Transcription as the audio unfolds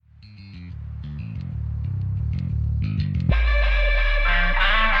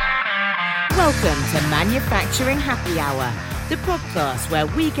Welcome to Manufacturing Happy Hour, the podcast where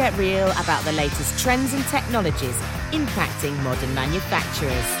we get real about the latest trends and technologies impacting modern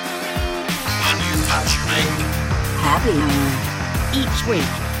manufacturers. Manufacturing Happy Hour. Each week,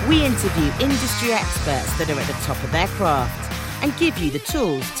 we interview industry experts that are at the top of their craft and give you the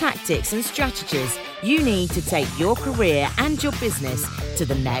tools, tactics, and strategies you need to take your career and your business to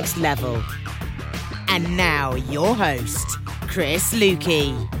the next level. And now, your host, Chris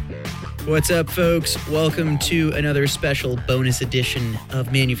Lukey. What's up, folks? Welcome to another special bonus edition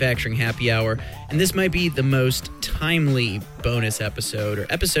of Manufacturing Happy Hour. And this might be the most timely bonus episode, or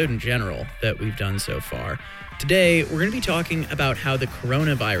episode in general, that we've done so far. Today, we're going to be talking about how the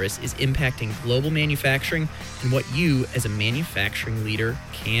coronavirus is impacting global manufacturing and what you, as a manufacturing leader,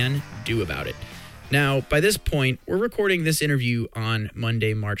 can do about it. Now, by this point, we're recording this interview on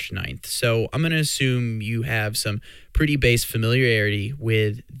Monday, March 9th, so I'm going to assume you have some pretty base familiarity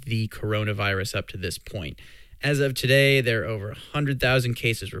with the coronavirus up to this point. As of today, there are over 100,000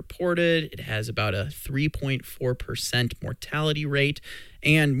 cases reported. It has about a 3.4% mortality rate,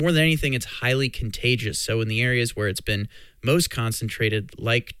 and more than anything, it's highly contagious. So in the areas where it's been most concentrated,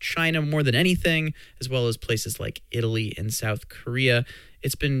 like China more than anything, as well as places like Italy and South Korea,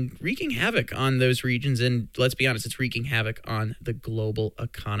 it's been wreaking havoc on those regions, and let's be honest, it's wreaking havoc on the global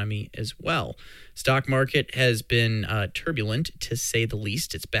economy as well. Stock market has been turbulent, to say the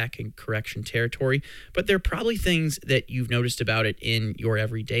least. It's back in correction territory, but there are probably things that you've noticed about it in your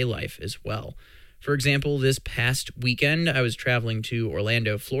everyday life as well. For example, this past weekend, I was traveling to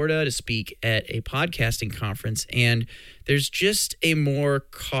Orlando, Florida to speak at a podcasting conference, and there's just a more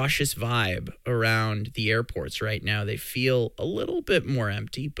cautious vibe around the airports right now. They feel a little bit more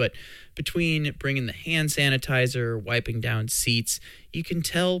empty, but between bringing the hand sanitizer, wiping down seats, you can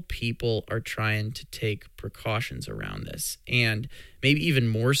tell people are trying to take precautions around this. And maybe even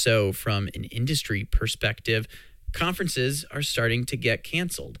more so from an industry perspective, conferences are starting to get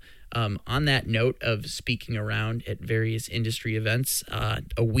canceled. On that note of speaking around at various industry events, a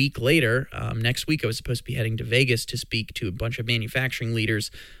week later, next week, I was supposed to be heading to Vegas to speak to a bunch of manufacturing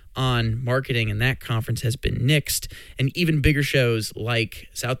leaders on marketing, and that conference has been nixed. And even bigger shows like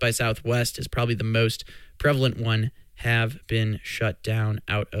South by Southwest is probably the most prevalent one, have been shut down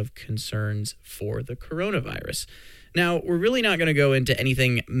out of concerns for the coronavirus. Now, we're really not going to go into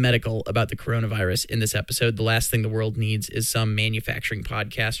anything medical about the coronavirus in this episode. The last thing the world needs is some manufacturing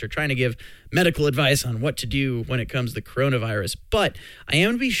podcaster trying to give medical advice on what to do when it comes to the coronavirus. But I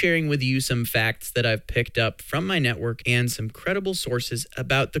am going to be sharing with you some facts that I've picked up from my network and some credible sources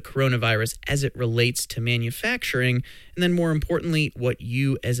about the coronavirus as it relates to manufacturing, and then more importantly, what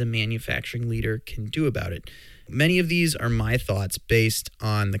you as a manufacturing leader can do about it. Many of these are my thoughts based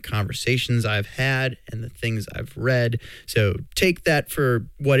on the conversations I've had and the things I've read, so take that for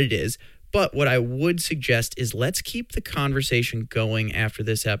what it is. But what I would suggest is let's keep the conversation going after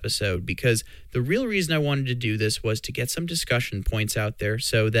this episode, because the real reason I wanted to do this was to get some discussion points out there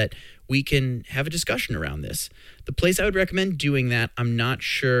so that we can have a discussion around this. The place I would recommend doing that, I'm not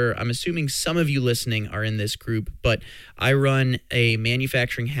sure, I'm assuming some of you listening are in this group, but I run a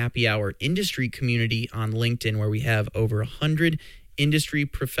manufacturing happy hour industry community on LinkedIn where we have over 100 industry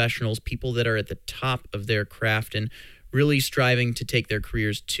professionals, people that are at the top of their craft and really striving to take their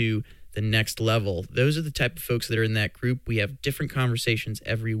careers to the next level. Those are the type of folks that are in that group. We have different conversations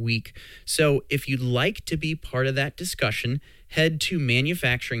every week. So if you'd like to be part of that discussion, head to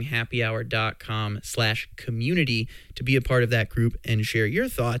manufacturinghappyhour.com/community to be a part of that group and share your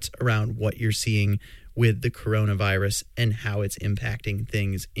thoughts around what you're seeing with the coronavirus and how it's impacting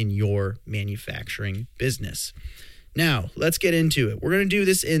things in your manufacturing business. Now, let's get into it. We're going to do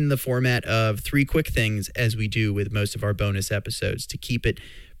this in the format of 3 quick things, as we do with most of our bonus episodes, to keep it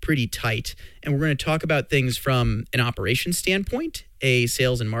pretty tight. And we're going to talk about things from an operations standpoint, a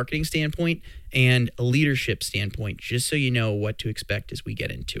sales and marketing standpoint, and a leadership standpoint, just so you know what to expect as we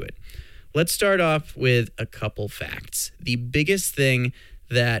get into it. Let's start off with a couple facts. The biggest thing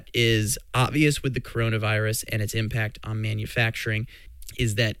that is obvious with the coronavirus and its impact on manufacturing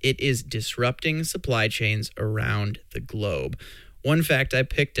is that it is disrupting supply chains around the globe. One fact I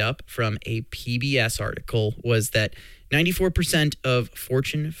picked up from a PBS article was that 94% of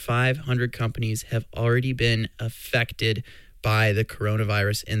Fortune 500 companies have already been affected by the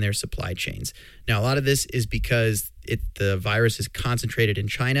coronavirus in their supply chains. Now, a lot of this is because the virus is concentrated in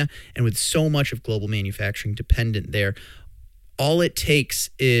China, and with so much of global manufacturing dependent there, all it takes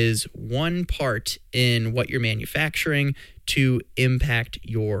is one part in what you're manufacturing to impact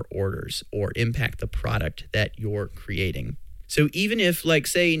your orders or impact the product that you're creating. So even if, like,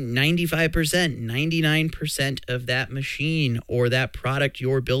 say 95%, 99% of that machine or that product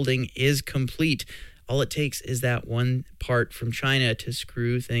you're building is complete, all it takes is that one part from China to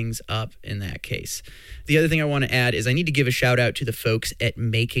screw things up in that case. The other thing I want to add is I need to give a shout out to the folks at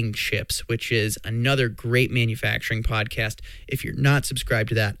Making Chips, which is another great manufacturing podcast. If you're not subscribed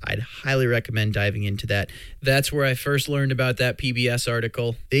to that, I'd highly recommend diving into that. That's where I first learned about that PBS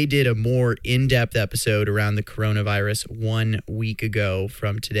article. They did a more in-depth episode around the coronavirus 1 week ago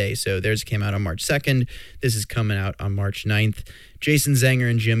from today. So theirs came out on March 2nd. This is coming out on March 9th. Jason Zenger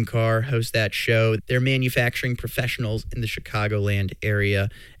and Jim Carr host that show. They're manufacturing professionals in the Chicagoland area,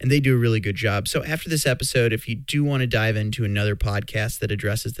 and they do a really good job. So after this episode, if you do want to dive into another podcast that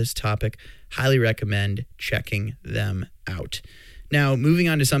addresses this topic, highly recommend checking them out. Now, moving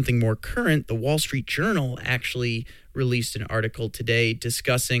on to something more current, the Wall Street Journal actually released an article today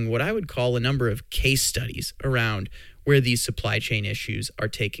discussing what I would call a number of case studies around where these supply chain issues are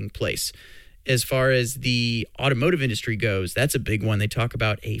taking place. As far as the automotive industry goes, that's a big one. They talk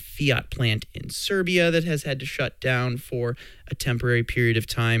about a Fiat plant in Serbia that has had to shut down for a temporary period of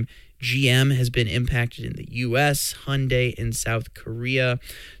time. GM has been impacted in the U.S., Hyundai in South Korea.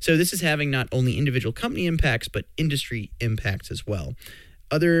 So this is having not only individual company impacts, but industry impacts as well.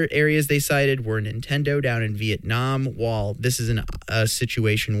 Other areas they cited were Nintendo down in Vietnam. While this is a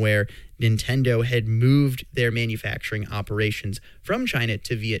situation where Nintendo had moved their manufacturing operations from China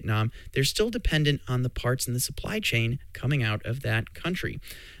to Vietnam, they're still dependent on the parts in the supply chain coming out of that country.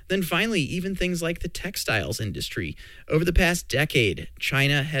 Then finally, even things like the textiles industry. Over the past decade,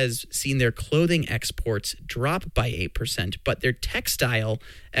 China has seen their clothing exports drop by 8%, but their textile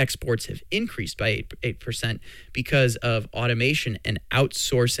exports have increased by 8% because of automation and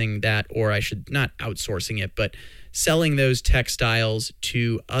outsourcing that, or I should not outsourcing it, but selling those textiles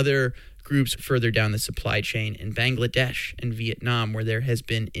to other groups further down the supply chain in Bangladesh and Vietnam, where there has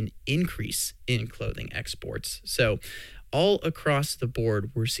been an increase in clothing exports. So all across the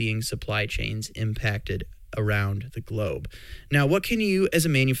board, we're seeing supply chains impacted around the globe. Now, what can you as a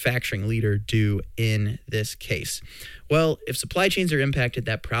manufacturing leader do in this case? Well, if supply chains are impacted,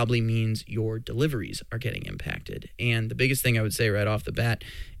 that probably means your deliveries are getting impacted. And the biggest thing I would say right off the bat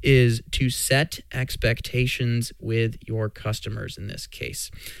is to set expectations with your customers in this case.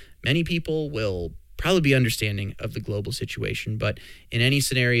 Many people will probably be understanding of the global situation, but in any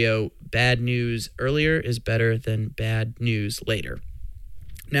scenario, bad news earlier is better than bad news later.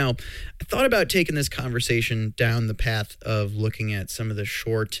 Now, I thought about taking this conversation down the path of looking at some of the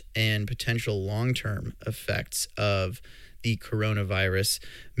short and potential long-term effects of the coronavirus.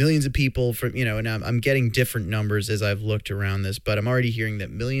 Millions of people and I'm getting different numbers as I've looked around this, but I'm already hearing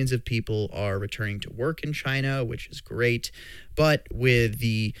that millions of people are returning to work in China, which is great. But with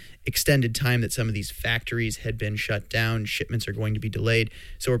the extended time that some of these factories had been shut down, shipments are going to be delayed.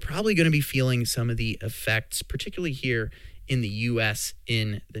 So we're probably going to be feeling some of the effects, particularly here in the U.S.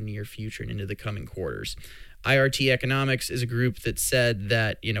 in the near future and into the coming quarters. IRT Economics is a group that said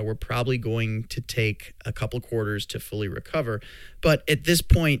that, we're probably going to take a couple quarters to fully recover. But at this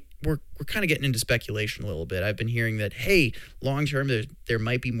point, we're kind of getting into speculation a little bit. I've been hearing that, hey, long term, there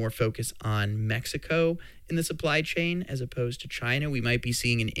might be more focus on Mexico in the supply chain as opposed to China. We might be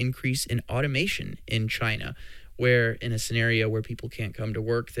seeing an increase in automation in China, where in a scenario where people can't come to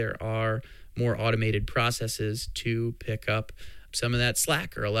work, there are more automated processes to pick up some of that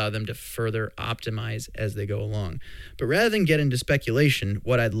slack or allow them to further optimize as they go along. But rather than get into speculation,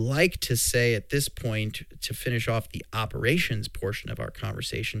 what I'd like to say at this point to finish off the operations portion of our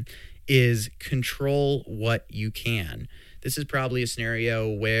conversation is control what you can. This is probably a scenario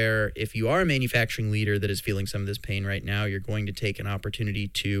where if you are a manufacturing leader that is feeling some of this pain right now, you're going to take an opportunity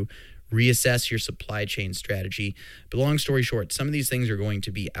to reassess your supply chain strategy. But long story short, some of these things are going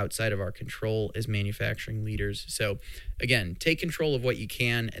to be outside of our control as manufacturing leaders. So again, take control of what you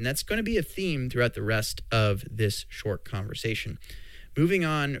can, and that's going to be a theme throughout the rest of this short conversation. Moving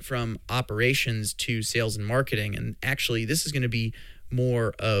on from operations to sales and marketing, and actually this is going to be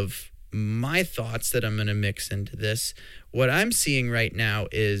more of my thoughts that I'm going to mix into this. What I'm seeing right now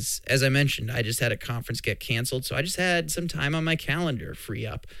is, as I mentioned, I just had a conference get canceled, so I just had some time on my calendar free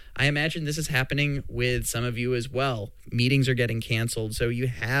up. I imagine this is happening with some of you as well. Meetings are getting canceled, so you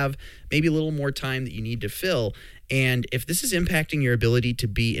have maybe a little more time that you need to fill. And if this is impacting your ability to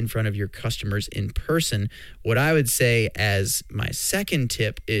be in front of your customers in person, what I would say as my second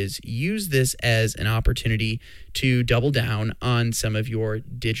tip is use this as an opportunity to double down on some of your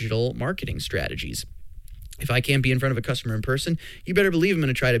digital marketing strategies. If I can't be in front of a customer in person, you better believe I'm going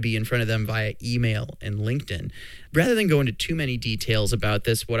to try to be in front of them via email and LinkedIn. Rather than go into too many details about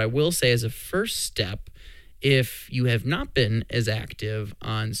this, what I will say as a first step If you have not been as active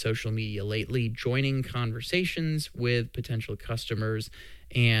on social media lately, joining conversations with potential customers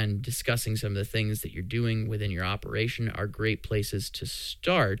and discussing some of the things that you're doing within your operation are great places to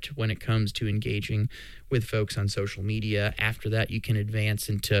start when it comes to engaging with folks on social media. After that, you can advance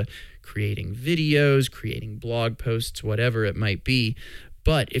into creating videos, creating blog posts, whatever it might be.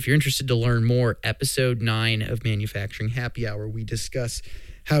 But if you're interested to learn more, episode 9 of Manufacturing Happy Hour, we discuss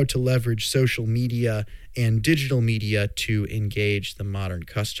how to leverage social media and digital media to engage the modern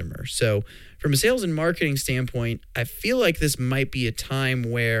customer. So from a sales and marketing standpoint, I feel like this might be a time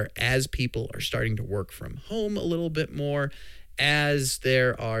where, as people are starting to work from home a little bit more, as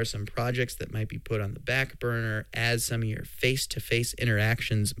there are some projects that might be put on the back burner, as some of your face-to-face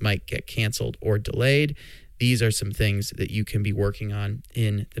interactions might get canceled or delayed, these are some things that you can be working on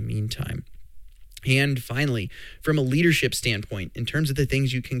in the meantime. And finally, from a leadership standpoint, in terms of the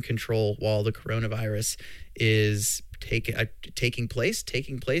things you can control while the coronavirus is taking place,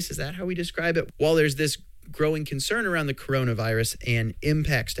 is that how we describe it? While there's this growing concern around the coronavirus and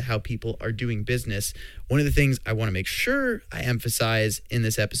impacts to how people are doing business, one of the things I want to make sure I emphasize in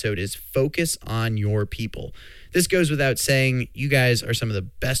this episode is focus on your people. This goes without saying. You guys are some of the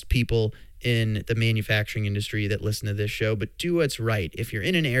best people in the manufacturing industry that listen to this show, but do what's right. If you're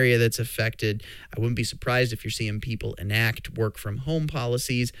in an area that's affected, I wouldn't be surprised if you're seeing people enact work from home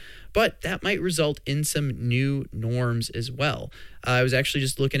policies, but that might result in some new norms as well. I was actually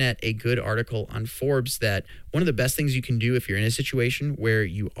just looking at a good article on Forbes that one of the best things you can do if you're in a situation where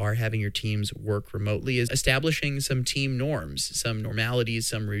you are having your teams work remotely is establishing some team norms, some normalities,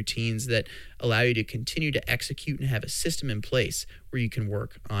 some routines that allow you to continue to execute and have a system in place where you can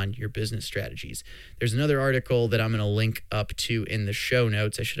work on your business strategies. There's another article that I'm going to link up to in the show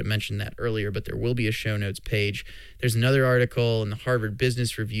notes. I should have mentioned that earlier, but there will be a show notes page. There's another article in the Harvard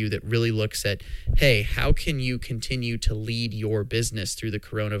Business Review that really looks at, hey, how can you continue to lead your business through the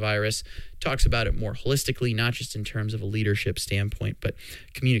coronavirus? Talks about it more holistically, not just in terms of a leadership standpoint, but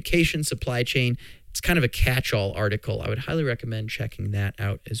communication, supply chain. It's kind of a catch-all article. I would highly recommend checking that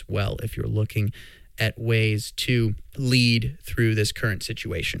out as well if you're looking at ways to lead through this current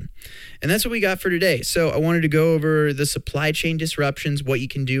situation. And that's what we got for today. So I wanted to go over the supply chain disruptions, what you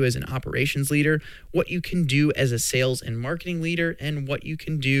can do as an operations leader, what you can do as a sales and marketing leader, and what you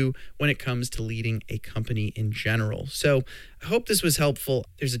can do when it comes to leading a company in general. So I hope this was helpful.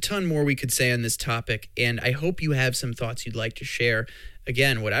 There's a ton more we could say on this topic, and I hope you have some thoughts you'd like to share.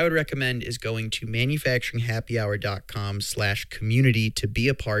 Again, what I would recommend is going to manufacturinghappyhour.com/community to be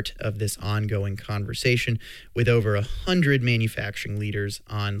a part of this ongoing conversation with over 100 manufacturing leaders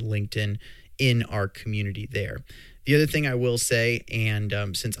on LinkedIn in our community there. The other thing I will say, and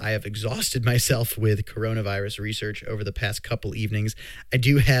since I have exhausted myself with coronavirus research over the past couple evenings, I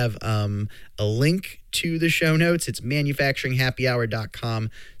do have a link to the show notes. It's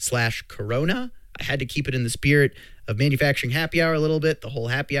manufacturinghappyhour.com/corona. I had to keep it in the spirit of Manufacturing Happy Hour a little bit, the whole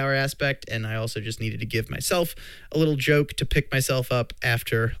happy hour aspect, and I also just needed to give myself a little joke to pick myself up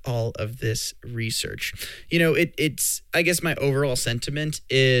after all of this research. You know, it's I guess my overall sentiment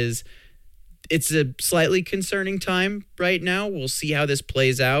is it's a slightly concerning time right now. We'll see how this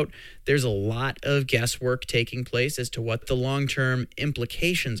plays out. There's a lot of guesswork taking place as to what the long-term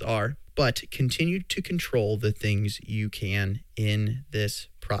implications are, but continue to control the things you can in this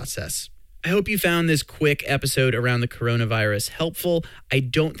process. I hope you found this quick episode around the coronavirus helpful. I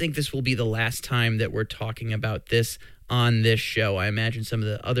don't think this will be the last time that we're talking about this on this show. I imagine some of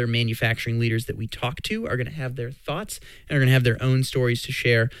the other manufacturing leaders that we talk to are going to have their thoughts and are going to have their own stories to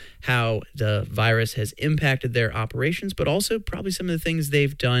share how the virus has impacted their operations, but also probably some of the things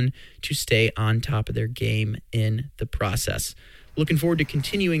they've done to stay on top of their game in the process. Looking forward to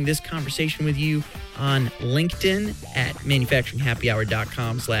continuing this conversation with you on LinkedIn at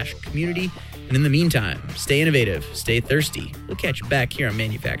manufacturinghappyhour.com/community. And in the meantime, stay innovative, stay thirsty. We'll catch you back here on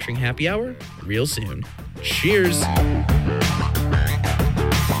Manufacturing Happy Hour real soon. Cheers.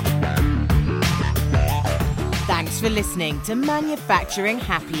 Thanks for listening to Manufacturing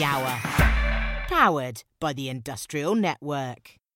Happy Hour, powered by the Industrial Network.